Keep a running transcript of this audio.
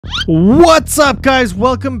What's up, guys?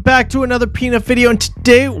 Welcome back to another peanut video, and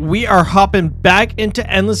today we are hopping back into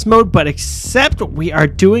endless mode, but except we are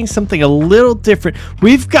doing something a little different.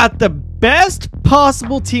 We've got the best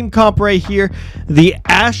possible team comp right here: the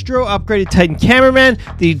Astro upgraded Titan cameraman,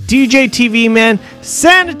 the DJ TV man,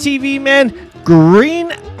 Santa TV man,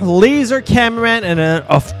 green laser cameraman, and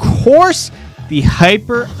of course the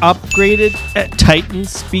hyper upgraded Titan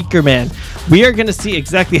speaker man. We are going to see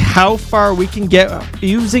exactly how far we can get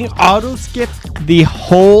using auto skip the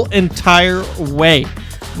whole entire way.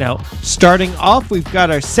 Now, starting off, we've got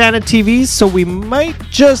our Santa TVs, so we might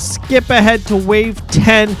just skip ahead to wave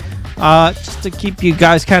 10 just to keep you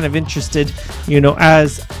guys kind of interested, you know,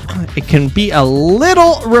 as it can be a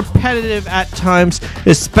little repetitive at times,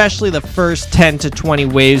 especially the first 10 to 20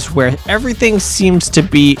 waves where everything seems to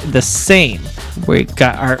be the same. We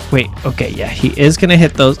got our okay, yeah, he is gonna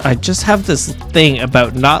hit those. I just have this thing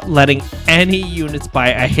about not letting any units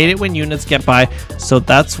by. I hate it when units get by, so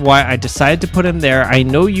that's why I decided to put him there. I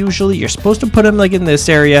know usually you're supposed to put him like in this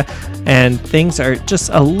area and things are just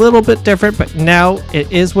a little bit different, but now it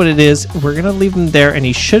is what it is. We're gonna leave him there and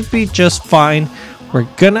he should be just fine. We're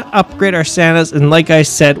gonna upgrade our Santas, and like I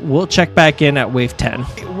said, we'll check back in at wave 10.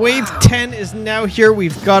 Wave 10 is now here.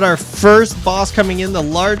 We've got our first boss coming in, the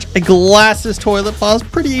large glasses toilet boss.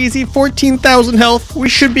 Pretty easy, 14,000 health. We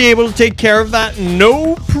should be able to take care of that,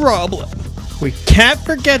 no problem. We can't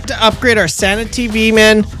forget to upgrade our Santa TV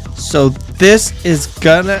man. So this is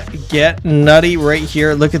gonna get nutty right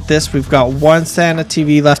here. Look at this. We've got one Santa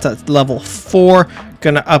TV left at level 4.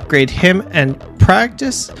 Gonna upgrade him and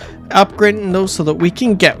practice upgrading those so that we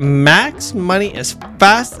can get max money as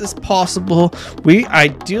fast as possible. We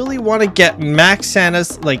ideally want to get max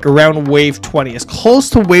Santas like around wave 20, as close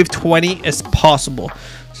to wave 20 as possible.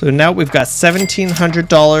 So now we've got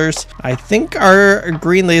 $1,700. I think our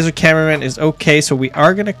green laser cameraman is okay, so we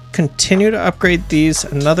are going to continue to upgrade these.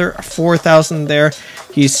 Another 4,000 there.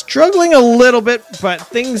 He's struggling a little bit, but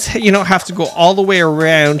things, you know, have to go all the way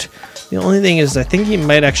around. The only thing is I think he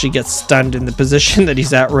might actually get stunned in the position that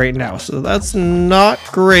he's at right now, so that's not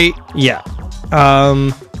great. Yeah,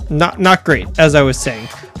 not great, as I was saying.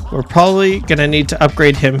 We're probably gonna need to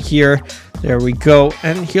upgrade him here. There we go,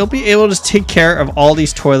 and he'll be able to take care of all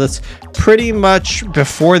these toilets pretty much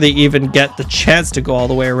before they even get the chance to go all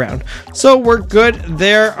the way around. So we're good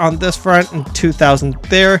there on this front, and 2,000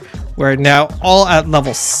 there. We're now all at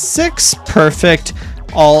level 6. Perfect.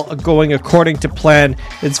 All going according to plan.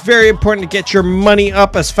 It's very important to get your money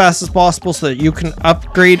up as fast as possible so that you can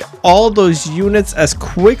upgrade all those units as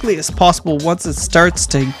quickly as possible. Once it starts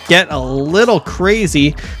to get a little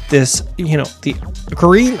crazy, this, you know, the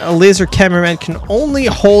green laser cameraman can only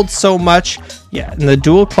hold so much. Yeah, and the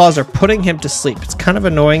dual claws are putting him to sleep. It's kind of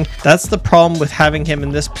annoying. That's the problem with having him in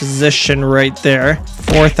this position right there.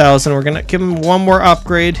 4,000. We're gonna give him one more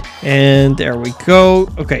upgrade, and there we go.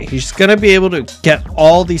 Okay, he's gonna be able to get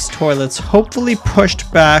all these toilets hopefully pushed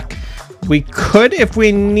back. We could, if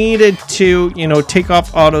we needed to, you know, take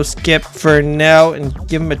off auto skip for now and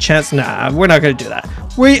give him a chance. Nah, we're not gonna do that.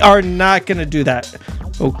 We are not gonna do that.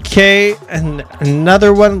 Okay, and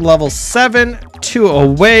another one, level 7, 2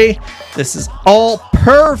 away. This is all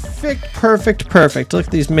perfect. Look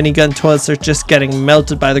at these minigun toilets. They're just getting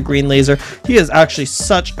melted by the green laser. He is actually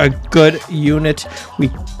such a good unit.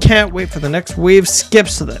 We can't wait for the next wave skip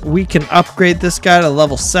so that we can upgrade this guy to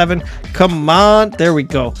level 7. Come on, there we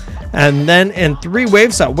go. And then in 3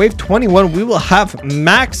 waves at wave 21, we will have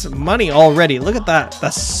max money already. Look at that.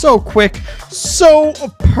 That's so quick, so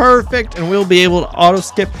perfect. And we'll be able to auto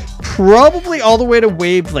skip probably all the way to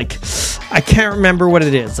wave, like, I can't remember what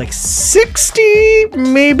it is, like 60,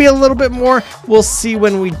 maybe a little bit more. We'll see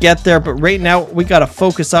when we get there, but right now we got to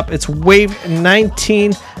focus up. It's wave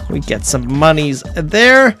 19. We get some monies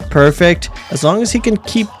there. Perfect. As long as he can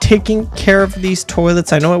keep taking care of these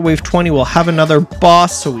toilets. I know at wave 20 we'll have another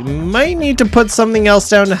boss, so we might need to put something else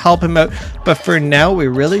down to help him out. But for now, we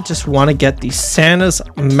really just want to get these Santas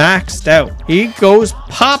maxed out. He goes,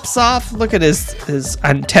 pops off. Look at his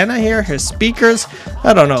antenna here, his speakers.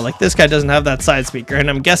 I don't know, like this guy doesn't have that side speaker, and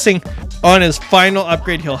I'm guessing on his final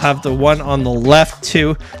upgrade he'll have the one on the left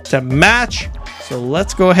too to match. So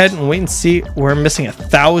let's go ahead and wait and see. We're missing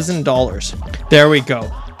 $1,000. There we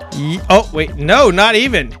go. Oh wait, no, not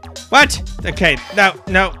even. What? Okay,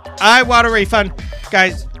 no, I want a refund,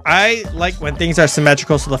 guys. I like when things are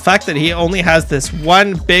symmetrical. So the fact that he only has this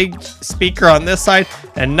one big speaker on this side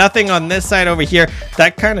and nothing on this side over here,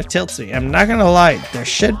 that kind of tilts me. I'm not gonna lie, there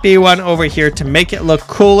should be one over here to make it look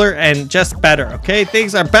cooler and just better. Okay,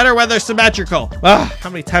 things are better when they're symmetrical. How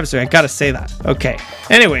many times do I gotta say that? Okay,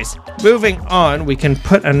 anyways, moving on, we can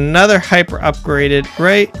put another hyper upgraded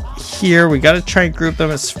right here. We gotta try and group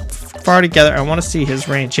them as far together. I want to see his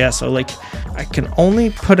range. Yeah, so like I can only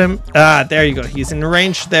put him, there you go, he's in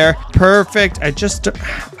range there. Perfect. I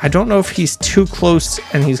don't know if he's too close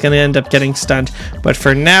and he's gonna end up getting stunned, but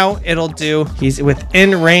for now it'll do. He's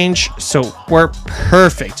within range, so we're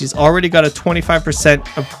perfect. He's already got a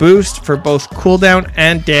 25% of boost for both cooldown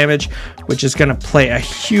and damage, which is gonna play a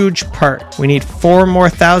huge part. We need $4 more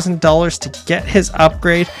thousand to get his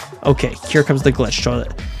upgrade. Okay, here comes the glitch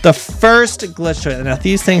toilet. The first glitch toilet. Now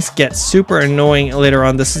these things get super annoying later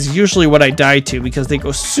on. This is usually what I die to because they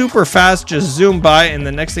go super fast, just zoom by, and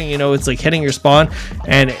the next thing you know, it's like hitting your spawn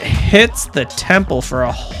and it hits the temple for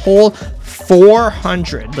a whole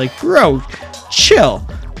 400. Like, bro, chill.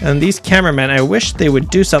 And these cameramen, I wish they would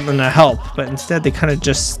do something to help, but instead they kind of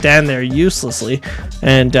just stand there uselessly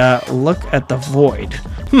and look at the void.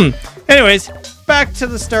 Anyways, back to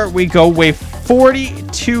the start we go. Wave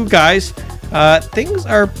 42, guys. Things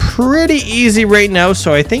are pretty easy right now,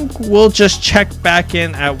 so I think we'll just check back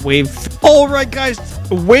in at wave. All right, guys,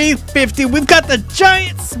 wave 50. We've got the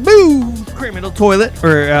giant smooth criminal toilet,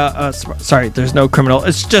 or sorry, there's no criminal,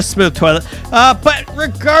 it's just smooth toilet. But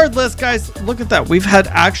regardless, guys, look at that. We've had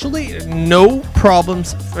actually no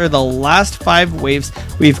problems for the last 5 waves.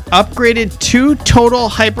 We've upgraded 2 total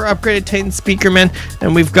hyper upgraded Titan Speakermen,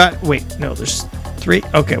 and we've got, wait, no, there's 3.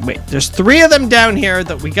 Okay, wait, there's 3 of them down here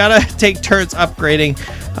that we gotta take turns upgrading.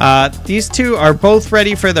 These 2 are both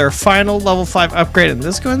ready for their final level 5 upgrade, and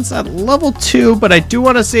this one's at level 2, but I do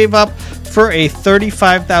want to save up for a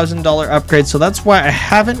 $35,000 upgrade, so that's why I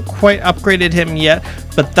haven't quite upgraded him yet,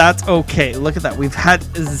 but that's okay. Look at that, we've had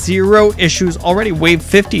 0 issues already. Wave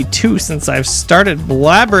 52 since I've started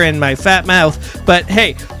blabbering my fat mouth, but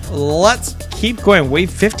hey, let's keep going.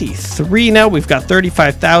 Wave 53 now. We've got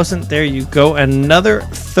 35,000. There you go. Another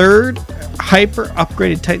third hyper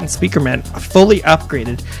upgraded Titan Speakerman, fully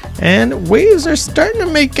upgraded. And waves are starting to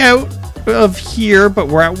make out of here, but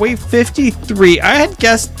we're at wave 53. I had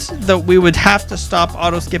guessed that we would have to stop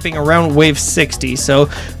auto skipping around wave 60, so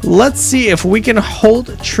let's see if we can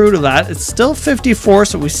hold true to that. It's still 54,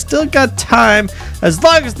 so we still got time, as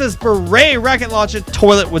long as this beret rocket launcher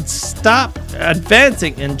toilet would stop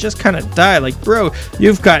advancing and just kind of die. Like, bro,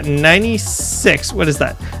 you've got 96. What is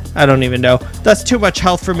that? I don't even know. That's too much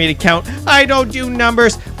health for me to count. I don't do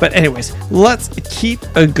numbers. But anyways, let's keep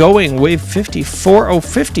going. Wave 54. Oh,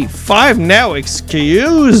 55 now.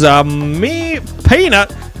 Excuse me,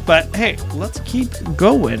 Peanut. But hey, let's keep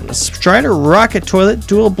going. Strider rocket toilet,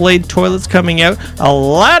 dual blade toilets coming out. A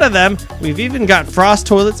lot of them. We've even got frost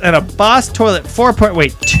toilets and a boss toilet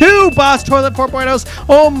 2 boss toilet 4.0s.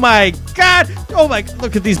 Oh my god. Oh my,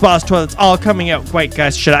 look at these boss toilets all coming out. Wait,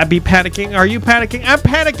 guys, should I be panicking? Are you panicking? I'm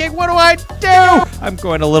panicking. What do I do? I'm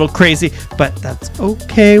going a little crazy, but that's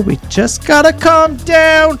okay. We just gotta calm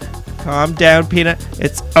down. Calm down, Peanut.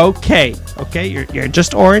 It's okay. Okay, you're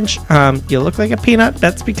just orange. You look like a peanut.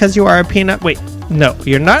 That's because you are a peanut. Wait, no,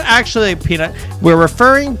 you're not actually a peanut. We're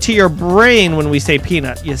referring to your brain when we say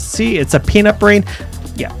peanut. You see, it's a peanut brain.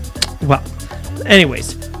 Yeah, well,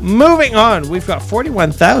 anyways, moving on. We've got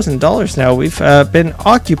 $41,000 now. We've been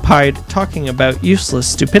occupied talking about useless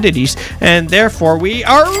stupidities, and therefore we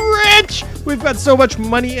are rich. We've got so much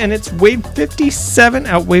money, and it's wave 57.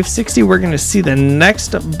 At wave 60, we're going to see the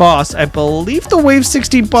next boss. I believe the wave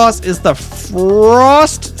 60 boss is the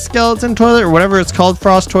Frost Skeleton Toilet, or whatever it's called,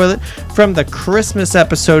 Frost Toilet, from the Christmas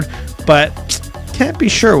episode, but can't be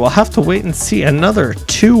sure. We'll have to wait and see. Another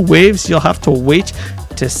 2 waves. You'll have to wait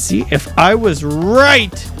to see if I was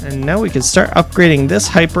right. And now we can start upgrading this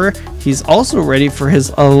hyper. He's also ready for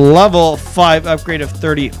his level 5 upgrade of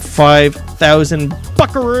 35,000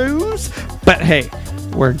 buckaroos. But hey,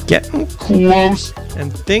 we're getting close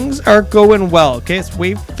and things are going well. Okay, it's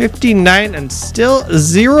wave 59 and still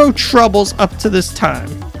 0 troubles up to this time.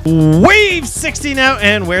 Wave 60 now,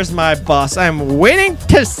 and where's my boss? I'm waiting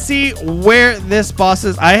to see where this boss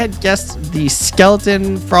is. I had guessed the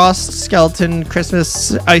skeleton, frost skeleton,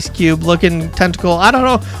 Christmas ice cube looking tentacle. I don't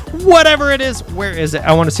know, whatever it is. Where is it?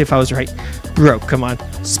 I want to see if I was right. Bro, come on.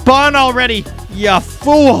 Spawn already. You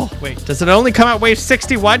fool. Wait, does it only come at wave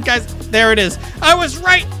 61, guys? There it is. I was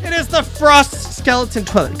right. It is the frost skeleton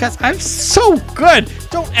toilet. Guys, I'm so good.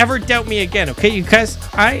 Don't ever doubt me again, okay, you guys?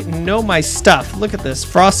 I know my stuff. Look at this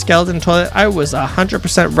frost skeleton toilet. I was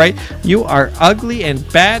 100% right. You are ugly and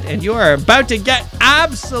bad, and you are about to get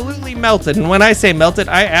absolutely melted. And when I say melted,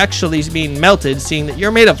 I actually mean melted, seeing that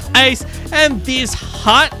you're made of ice, and these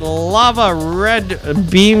hot lava red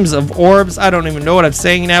beams of orbs, I don't even know what I'm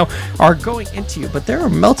saying now, are going into you, but they're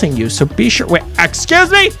melting you, so be sure. Wait,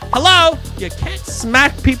 excuse me? Hello? You can't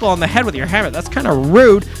smack people on the head with your hammer. That's kind of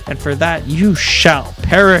rude, and for that, you shall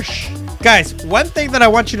perish. Guys, one thing that I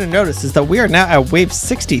want you to notice is that we are now at wave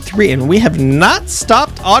 63 and we have not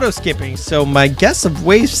stopped auto skipping. So my guess of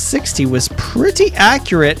wave 60 was pretty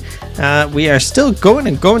accurate. We are still going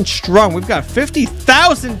and going strong. We've got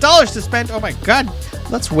 $50,000 to spend. Oh my God.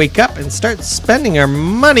 Let's wake up and start spending our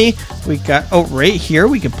money. We got, oh, right here,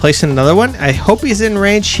 we can place another one. I hope he's in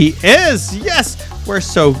range. He is. Yes, we're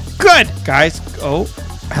so good. Guys, oh,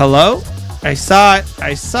 hello. I saw it.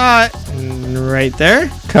 I saw it. Right there.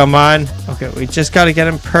 Come on. Okay, we just got to get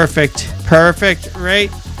him perfect. Perfect. Right.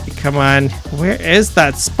 Come on. Where is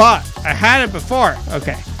that spot? I had it before.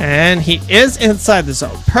 Okay. And he is inside the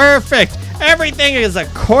zone. Perfect. Everything is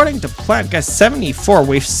according to plan. Guys, 74.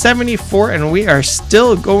 We've 74 and we are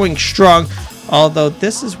still going strong. Although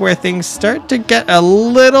this is where things start to get a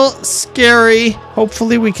little scary.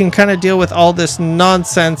 Hopefully we can kind of deal with all this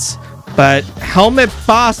nonsense. But Helmet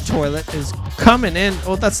Boss Toilet is coming in.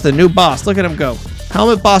 Oh, that's the new boss. Look at him go.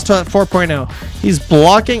 Helmet Boss Toilet 4.0. He's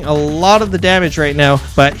blocking a lot of the damage right now,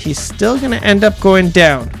 but he's still going to end up going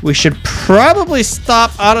down. We should probably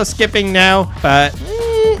stop auto skipping now, but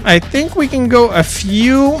I think we can go a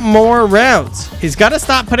few more rounds. He's got to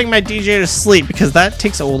stop putting my DJ to sleep because that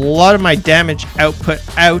takes a lot of my damage output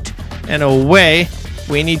out and away.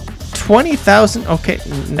 We need 20,000. Okay,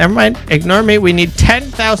 never mind. Ignore me. We need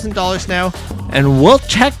 $10,000 now, and we'll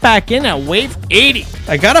check back in at wave 80.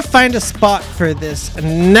 I gotta find a spot for this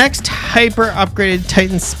next hyper upgraded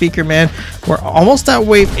Titan speaker, man. We're almost at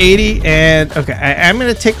wave 80, and okay, I am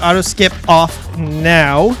gonna take auto skip off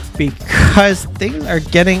now because things are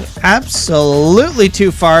getting absolutely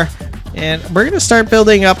too far. And we're going to start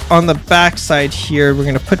building up on the backside here. We're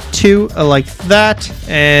going to put two like that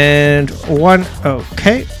and one.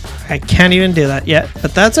 Okay. I can't even do that yet,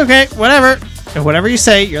 but that's okay. Whatever. And whatever you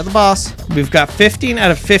say, you're the boss. We've got 15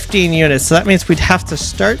 out of 15 units. So that means we'd have to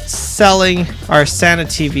start selling our Santa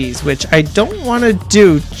TVs, which I don't want to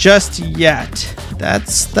do just yet.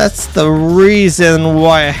 That's the reason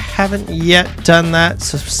why I haven't yet done that.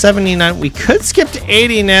 So 79, we could skip to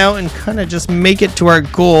 80 now and kind of just make it to our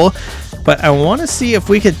goal. But I want to see if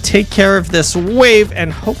we could take care of this wave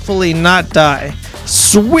and hopefully not die.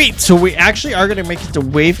 Sweet! So we actually are going to make it to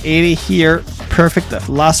wave 80 here. Perfect.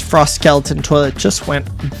 The last frost skeleton toilet just went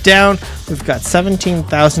down. We've got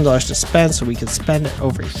 $17,000 to spend, so we can spend it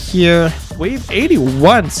over here. Wave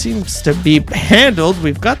 81 seems to be handled.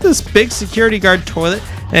 We've got this big security guard toilet,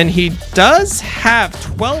 and he does have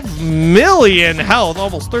 12 million health,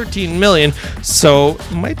 almost 13 million. So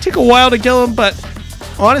it might take a while to kill him, but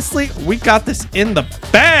honestly, we got this in the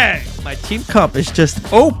bag. My team comp is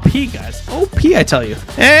just OP, guys. OP, I tell you.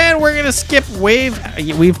 And we're going to skip wave.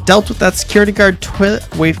 We've dealt with that security guard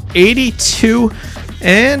toilet. Wave 82.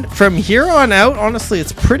 And from here on out, honestly,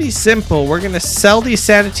 it's pretty simple. We're going to sell these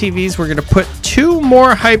Santa TVs. We're going to put two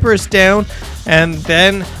more hypers down. And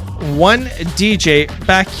then one DJ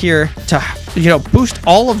back here to, you know, boost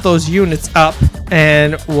all of those units up.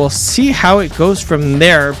 And we'll see how it goes from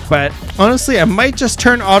there. But honestly, I might just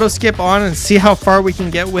turn auto skip on and see how far we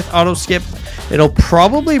can get with auto skip. It'll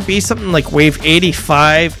probably be something like wave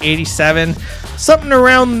 85, 87, something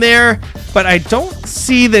around there. But I don't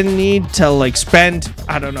see the need to like spend,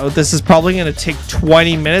 I don't know, this is probably going to take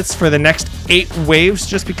 20 minutes for the next 8 waves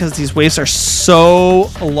just because these waves are so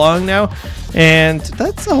long now. And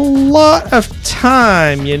that's a lot of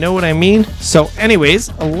time, you know what I mean? So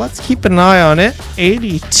anyways, let's keep an eye on it.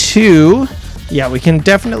 82. Yeah, we can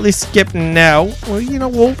definitely skip now. Well, you know,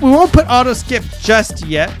 we won't put auto skip just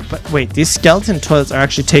yet. But wait, these skeleton toilets are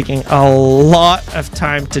actually taking a lot of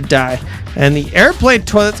time to die. And the airplane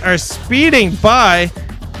toilets are speeding by.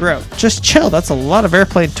 Bro, just chill. That's a lot of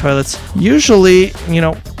airplane toilets. Usually, you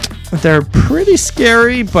know, they're pretty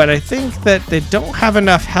scary, but I think that they don't have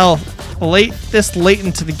enough health this late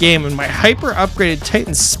into the game, and my hyper upgraded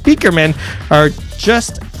Titan speakermen are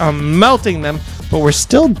just melting them. But we're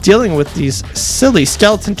still dealing with these silly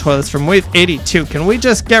skeleton toilets from wave 82. Can we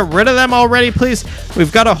just get rid of them already, please?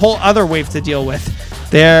 We've got a whole other wave to deal with.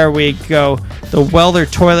 There we go. The welder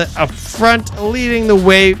toilet up front leading the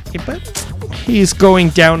way, but He's going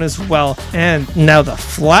down as well. And now the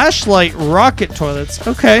flashlight rocket toilets.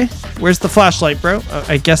 Okay, where's the flashlight, bro?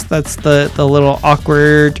 I guess that's the little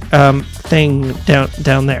awkward thing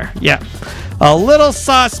down there. Yeah, a little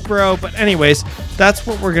sauce, bro. But anyways, that's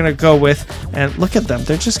what we're gonna go with. And look at them,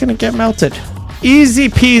 they're just gonna get melted. Easy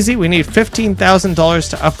peasy. We need $15,000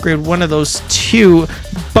 to upgrade one of those two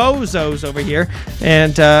bozos over here,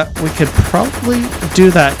 and we could probably do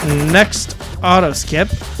that next auto skip.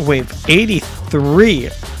 Wave 83.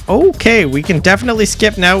 Okay, we can definitely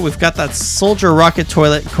skip now. We've got that soldier rocket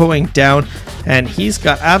toilet going down, and he's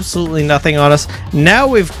got absolutely nothing on us. Now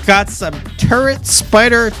we've got some turret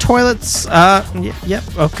spider toilets.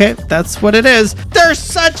 Yep, okay, that's what it is. They're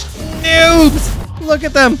such noobs. Look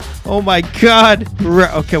at them. Oh my god.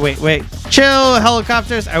 Okay, wait. Chill,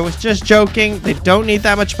 helicopters. I was just joking. They don't need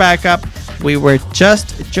that much backup. We were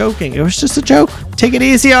just joking. It was just a joke. Take it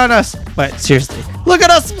easy on us. But seriously, look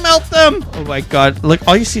at us melt them. Oh my god. Look,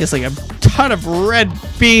 all you see is like a ton of red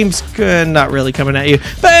beams. Not really coming at you.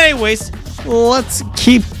 But anyways, let's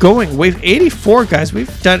keep going. Wave 84, guys.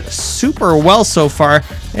 We've done super well so far,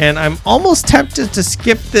 and I'm almost tempted to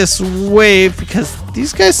skip this wave because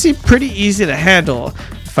these guys seem pretty easy to handle,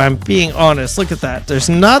 if I'm being honest. Look at that. There's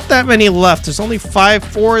not that many left. There's only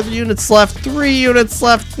 4 units left, 3 units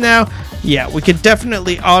left now. Yeah, we could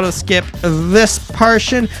definitely auto skip this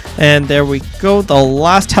portion. And there we go. The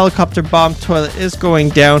last helicopter bomb toilet is going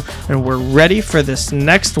down, and we're ready for this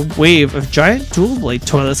next wave of giant dual blade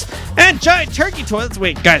toilets and giant turkey toilets.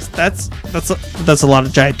 Wait, guys, that's a lot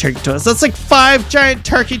of giant turkey toilets. That's like 5 giant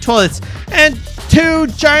turkey toilets and 2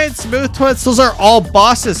 giant smooth toilets. Those are all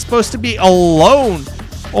bosses supposed to be alone.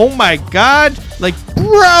 Oh my god, like,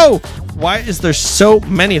 bro, why is there so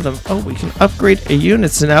many of them? Oh, we can upgrade a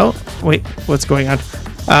units now. Wait, what's going on?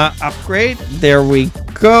 Upgrade. There we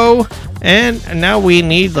go. And now we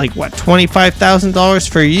need like what, $25,000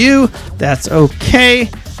 for you. That's okay.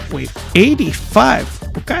 Wait, 85.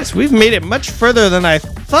 Well, guys, we've made it much further than I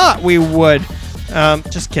thought we would.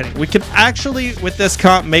 Just kidding. We could actually, with this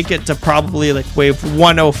comp, make it to probably like wave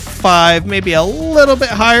 105, maybe a little bit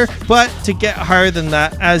higher. But to get higher than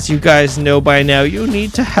that, as you guys know by now, you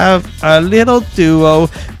need to have a little duo.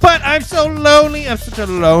 But I'm so lonely. I'm such a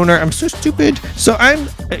loner. I'm so stupid. So I'm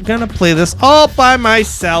gonna play this all by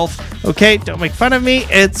myself. Okay, don't make fun of me.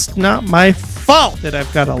 It's not my fault that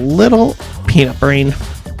I've got a little peanut brain.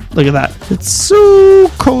 Look at that. It's so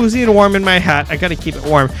cozy and warm in my hat. I gotta keep it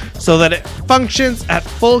warm so that it functions at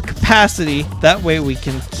full capacity. That way we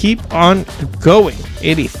can keep on going.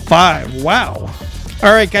 85. Wow.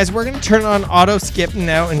 All right, guys, we're gonna turn on auto skip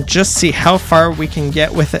now and just see how far we can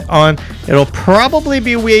get with it on. It'll probably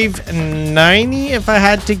be wave 90 if I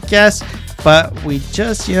had to guess. But we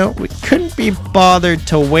just, we couldn't be bothered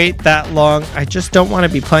to wait that long. I just don't want to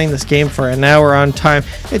be playing this game for an hour on time.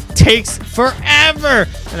 It takes forever.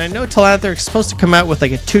 And I know Talanthor is supposed to come out with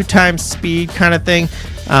like a 2x speed kind of thing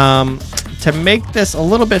to make this a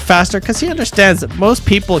little bit faster, because he understands that most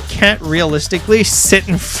people can't realistically sit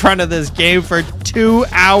in front of this game for 2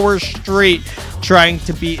 hours straight trying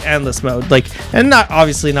to beat endless mode. And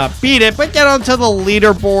obviously not beat it, but get onto the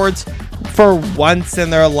leaderboards for once in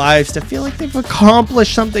their lives to feel like they've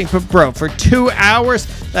accomplished something. But bro, for 2 hours,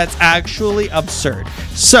 that's actually absurd.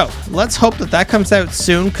 So let's hope that comes out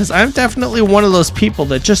soon, because I'm definitely one of those people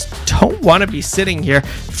that just don't want to be sitting here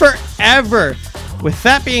forever. With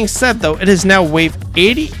that being said, though, it is now wave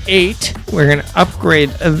 88. We're going to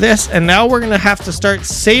upgrade this, and now we're going to have to start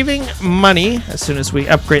saving money as soon as we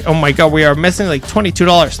upgrade. Oh my god, we are missing like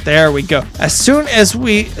 $22. There we go. As soon as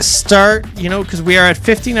we start, because we are at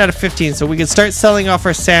 15 out of 15, so we can start selling off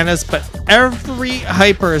our Santas, but every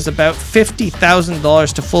hyper is about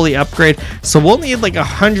 $50,000 to fully upgrade. So we'll need like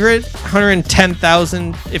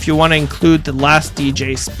 110,000 if you want to include the last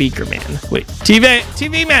DJ speaker man. Wait, TV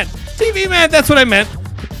man, that's what I meant.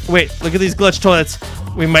 Wait, look at these glitch toilets.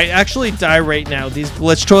 We might actually die right now. These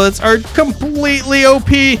glitch toilets are completely OP.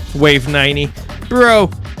 Wave 90. Bro,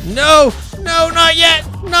 no, not yet.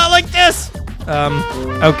 Not like this.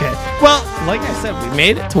 Okay. Well, like I said, we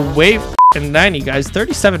made it to wave 90, guys.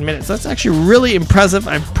 37 minutes. That's actually really impressive.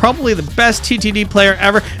 I'm probably the best TTD player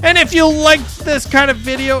ever. And if you liked this kind of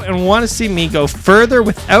video and want to see me go further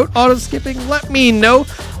without auto skipping, let me know,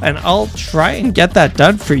 and I'll try and get that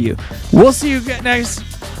done for you. We'll see you guys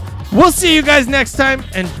next time,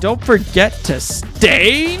 and don't forget to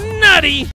stay nutty.